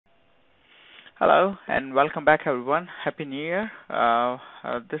Hello and welcome back everyone. Happy New Year.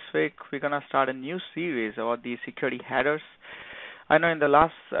 This week we're going to start a new series about the security headers. I know in the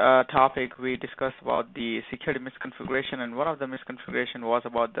last topic we discussed about the security misconfiguration, and one of the misconfiguration was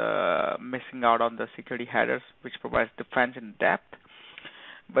about the missing out on the security headers, which provides defense in depth.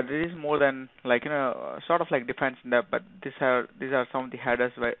 But it is more than sort of like defense in depth, but these are some of the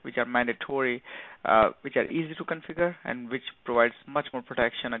headers which are mandatory, which are easy to configure, and which provides much more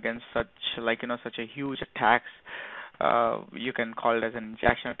protection against such a huge attacks. You can call it as an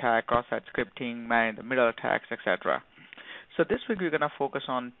injection attack, cross-site scripting, man-in-the-middle attacks, etc. So this week we're going to focus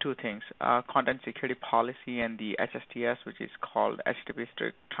on two things: content security policy and the HSTS, which is called HTTP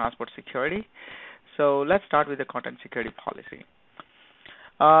Strict Transport Security. So let's start with the content security policy.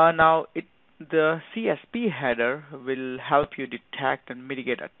 The CSP header will help you detect and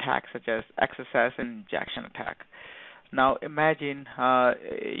mitigate attacks such as XSS and injection attack. Now, imagine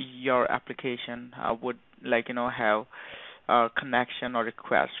your application would have a connection or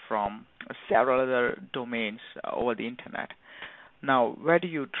request from several other domains over the internet. Now, where do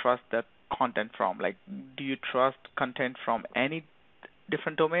you trust the content from? Do you trust content from any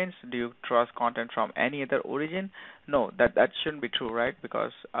different domains? Do you trust content from any other origin? No, that shouldn't be true, right?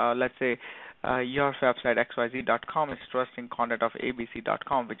 Because let's say your website xyz.com is trusting content of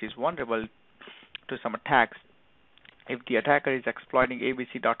abc.com, which is vulnerable to some attacks. If the attacker is exploiting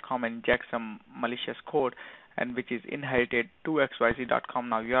abc.com and injects some malicious code and which is inherited to xyz.com,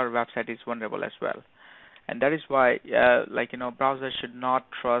 now your website is vulnerable as well. And that is why, browser should not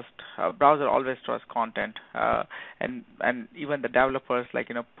trust. Browser always trusts content, and even the developers,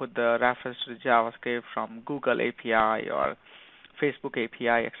 put the reference to the JavaScript from Google API or Facebook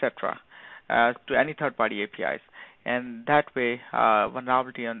API, etc., to any third-party APIs. And that way,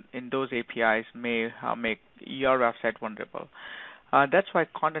 vulnerability in those APIs may make your website vulnerable. That's why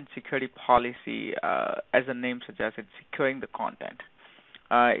content security policy, as the name suggests, it's securing the content,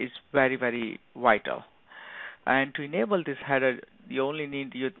 is very, very vital. And to enable this header, you only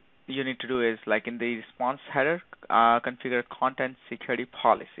need you need to do is, like in the response header, configure content security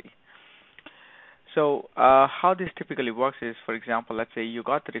policy. So how this typically works is, for example, let's say you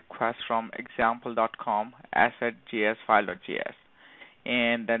got the request from example.com asset.js file.js,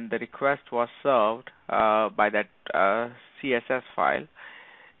 and then the request was served by that CSS file,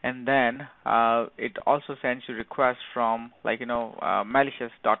 and then it also sends you requests from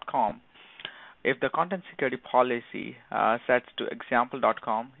malicious.com. If the content security policy sets to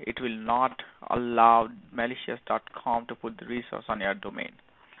example.com, it will not allow malicious.com to put the resource on your domain.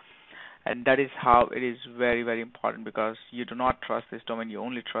 And that is how it is very, very important, because you do not trust this domain, you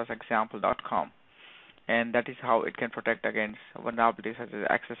only trust example.com. And that is how it can protect against vulnerabilities such as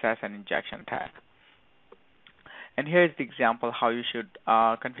XSS and injection attack. And here is the example how you should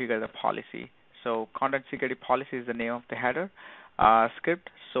configure the policy. So content security policy is the name of the header. Script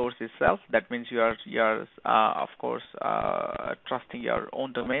source itself, that means you are of course trusting your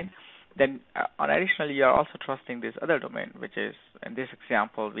own domain. Then additionally you are also trusting this other domain, which is, in this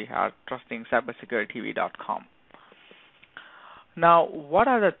example, we are trusting CyberSecurityTV.com. Now, what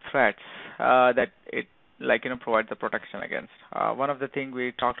are the threats that it provides the protection against? One of the things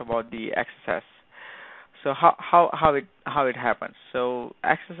we talked about, the XSS. So how it happens? So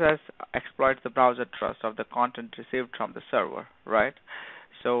XSS exploits the browser trust of the content received from the server, right?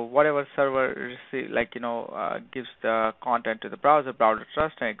 So whatever server gives the content to the browser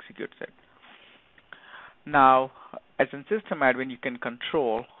trusts and executes it. Now, as a system admin, you can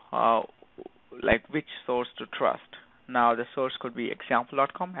control which source to trust. Now, the source could be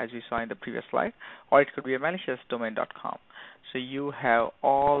example.com, as we saw in the previous slide, or it could be a malicious domain.com. So you have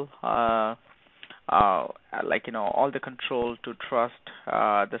all all the control to trust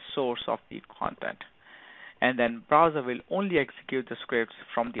the source of the content. And then browser will only execute the scripts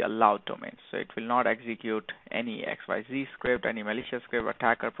from the allowed domains. So it will not execute any XYZ script, any malicious script,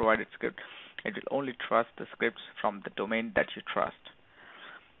 attacker provided script. It will only trust the scripts from the domain that you trust.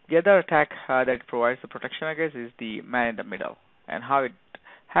 The other attack that it provides the protection against is the man-in-the-middle. And how it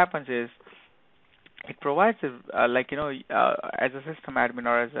happens is, it provides as a system admin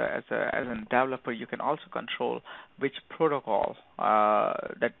or as a developer, you can also control which protocol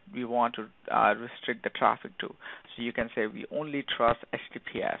that we want to restrict the traffic to. So you can say we only trust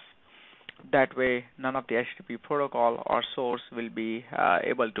HTTPS. That way, none of the HTTP protocol or source will be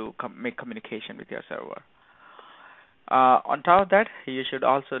able to make communication with your server. On top of that, you should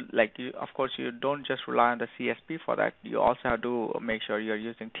also, of course, you don't just rely on the CSP for that. You also have to make sure you're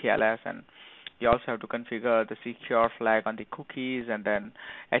using TLS, and you also have to configure the secure flag on the cookies, and then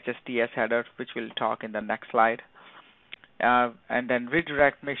HSTS header, which we'll talk in the next slide. and then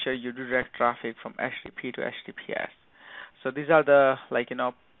redirect. Make sure you redirect traffic from HTTP to HTTPS. So these are the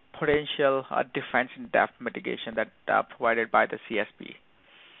potential defense in depth mitigation that provided by the CSP.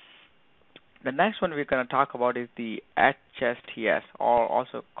 The next one we're going to talk about is the HSTS, or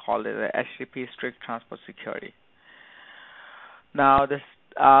also called the HTTP Strict Transport Security. Now this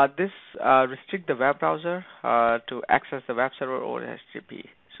restrict the web browser to access the web server over HTTP.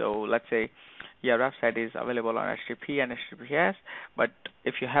 So let's say your website is available on HTTP and HTTPS, but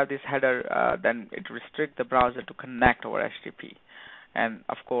if you have this header, then it restricts the browser to connect over HTTP. And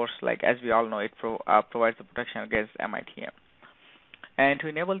of course, as we all know, it provides the protection against MiTM. And to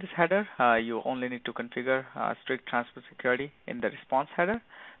enable this header, you only need to configure strict transport security in the response header.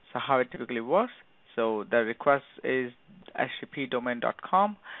 So how it typically works: so the request is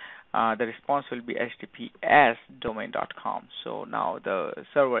http://domain.com. The response will be https://domain.com. So now the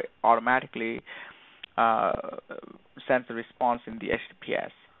server automatically sends the response in the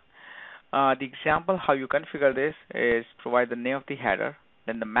HTTPS. The example how you configure this is provide the name of the header,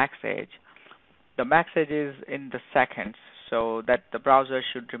 then the max age. The max age is in the seconds, so that the browser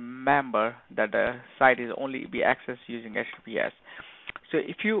should remember that the site is only be accessed using HTTPS. So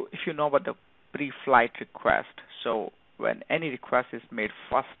if you know about the pre-flight request, so when any request is made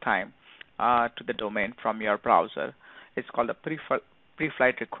first time to the domain from your browser, it's called a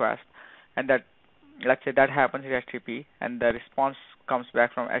pre-flight request, and that, let's say that happens in HTTP, and the response comes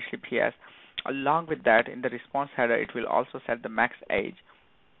back from HTTPS. Along with that, in the response header, it will also set the max age.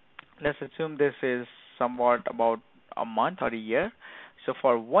 Let's assume this is somewhat about a month or a year. So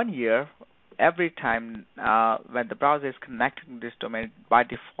for 1 year, every time when the browser is connecting to this domain, by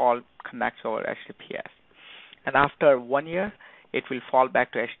default connects over HTTPS. And after 1 year, it will fall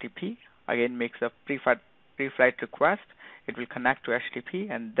back to HTTP. Again, makes a pre-flight request. It will connect to HTTP,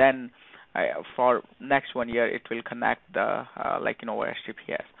 and then for next 1 year, it will connect the over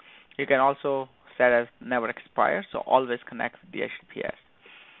HTTPS. You can also set as never expire, so always connect with the HTTPS.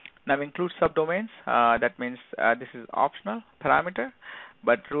 Now include subdomains. That means this is optional parameter,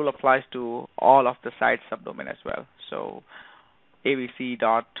 but rule applies to all of the site subdomain as well. So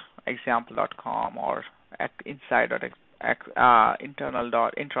abc.example.com or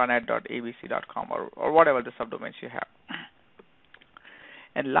internal.intranet.abc.com or whatever the subdomains you have.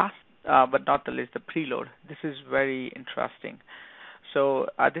 And last but not the least, the preload. This is very interesting. So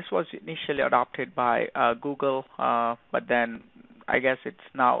this was initially adopted by Google, but then I guess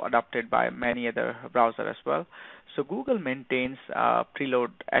it's now adopted by many other browsers as well. So Google maintains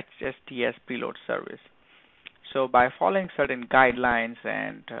preload HSTS preload service. So by following certain guidelines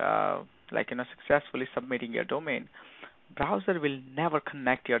and successfully submitting your domain, browser will never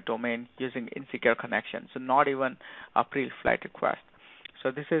connect your domain using insecure connection. So not even a pre-flight request.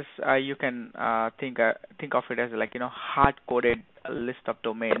 So this is you can think of it as hard-coded list of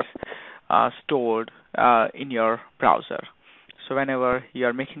domains stored in your browser. So whenever you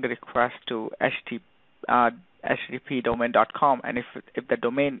are making a request to http://domain.com, and if the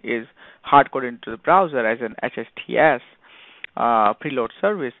domain is hard-coded into the browser as an HSTS preload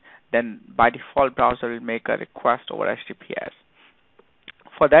service, then by default browser will make a request over HTTPS.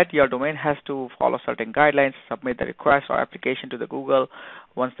 For that, your domain has to follow certain guidelines, submit the request or application to the Google.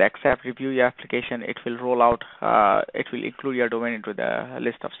 Once they accept, review your application, it will roll out, it will include your domain into the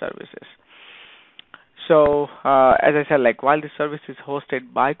list of services. So, as I said, while this service is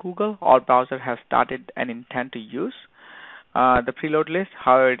hosted by Google, all browsers have started and intend to use the preload list.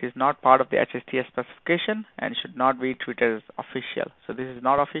 However, it is not part of the HSTS specification and should not be treated as official. So this is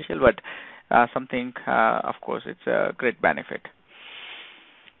not official, but something, of course, it's a great benefit.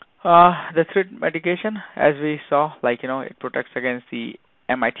 The threat mitigation, as we saw, it protects against the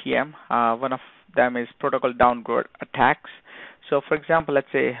MiTM. One of them is protocol downgrade attacks. So, for example,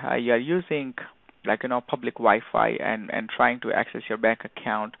 let's say you are using public Wi-Fi and trying to access your bank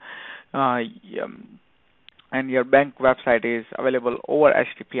account, and your bank website is available over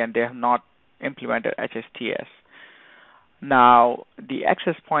HTTP and they have not implemented HSTS. Now, the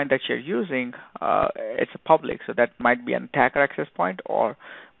access point that you're using, it's a public, so that might be an attacker access point or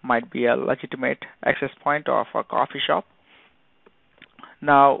might be a legitimate access point of a coffee shop.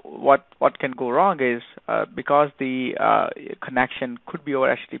 Now, what can go wrong is because the connection could be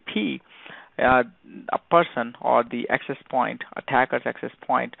over HTTP, a person or the access point, attacker's access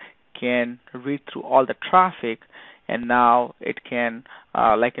point, can read through all the traffic, and now it can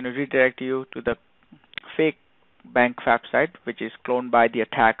redirect you to the fake bank website, which is cloned by the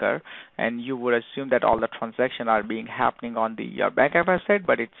attacker, and you would assume that all the transactions are happening on your bank website,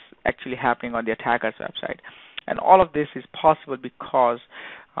 but it's actually happening on the attacker's website. And all of this is possible because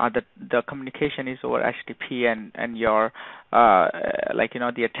the communication is over HTTP, and your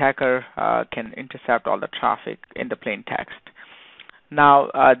the attacker can intercept all the traffic in the plain text. Now,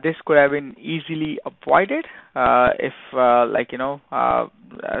 this could have been easily avoided if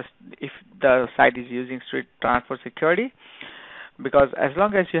if the site is using strict transport security, because as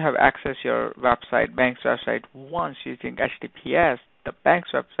long as you have access your website, bank's website, once using HTTPS, the bank's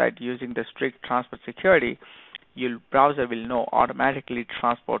website using the strict transport security, your browser will know automatically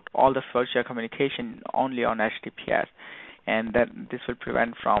transport all the virtual communication only on HTTPS, and then this will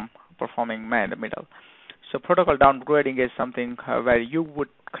prevent from performing man in the middle. So protocol downgrading is something where you would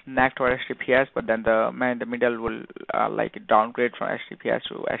connect to HTTPS, but then the man in the middle will downgrade from HTTPS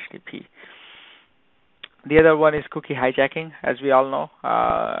to HTTP. The other one is cookie hijacking. As we all know,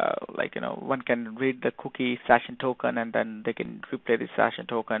 one can read the cookie session token, and then they can replay the session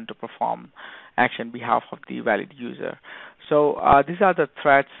token to perform action on behalf of the valid user. So these are the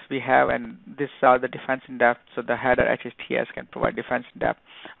threats we have, and these are the defense in depth. So the header HSTS can provide defense in depth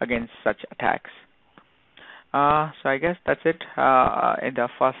against such attacks. So I guess that's it in the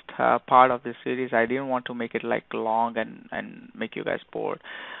first part of this series. I didn't want to make it long and make you guys bored.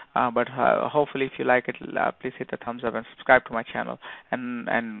 But hopefully, if you like it, please hit the thumbs up and subscribe to my channel,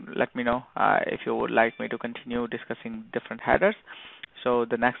 and let me know if you would like me to continue discussing different headers. So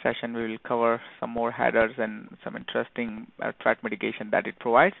the next session we will cover some more headers and some interesting threat mitigation that it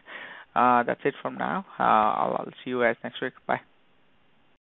provides. That's it from now. I'll see you guys next week. Bye.